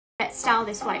Let's style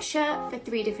this white shirt for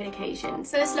 3 different occasions.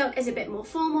 First look is a bit more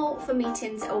formal for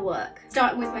meetings or work.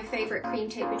 Starting with my favourite cream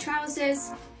tapered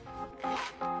trousers.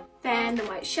 Then the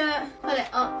white shirt, pull it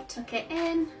up, tuck it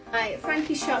in. My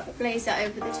Frankie shop blazer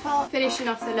over the top. Finishing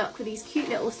off the look with these cute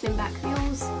little slim back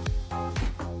mules.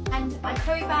 And my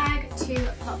Chloe bag to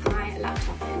put my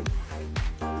laptop in.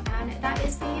 And that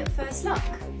is the first look.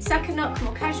 Second look,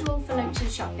 more casual for lunch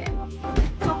and shopping.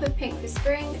 Top of pink for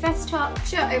spring, vest top,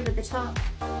 shirt over the top.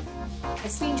 My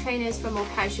sling trainers for more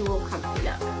casual, comfy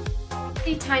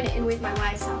look. Tying it in with my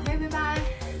YSL Hobo bag,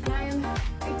 and I am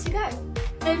ready to go.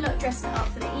 Third look, dressing it up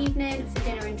for the evening, for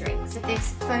dinner and drinks. With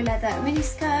this faux leather mini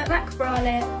skirt, black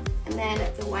bralette, and then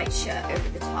the white shirt over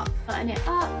the top. Button it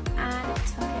up and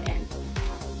tuck it in.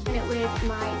 And it with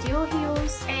my Dior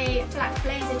heels, a black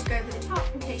blazer to go over the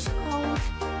top in case you're cold.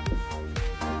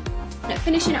 Now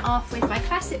finishing it off with my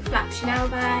classic flap Chanel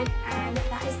bag, and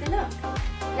that is the look.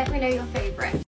 Let me know your favourite.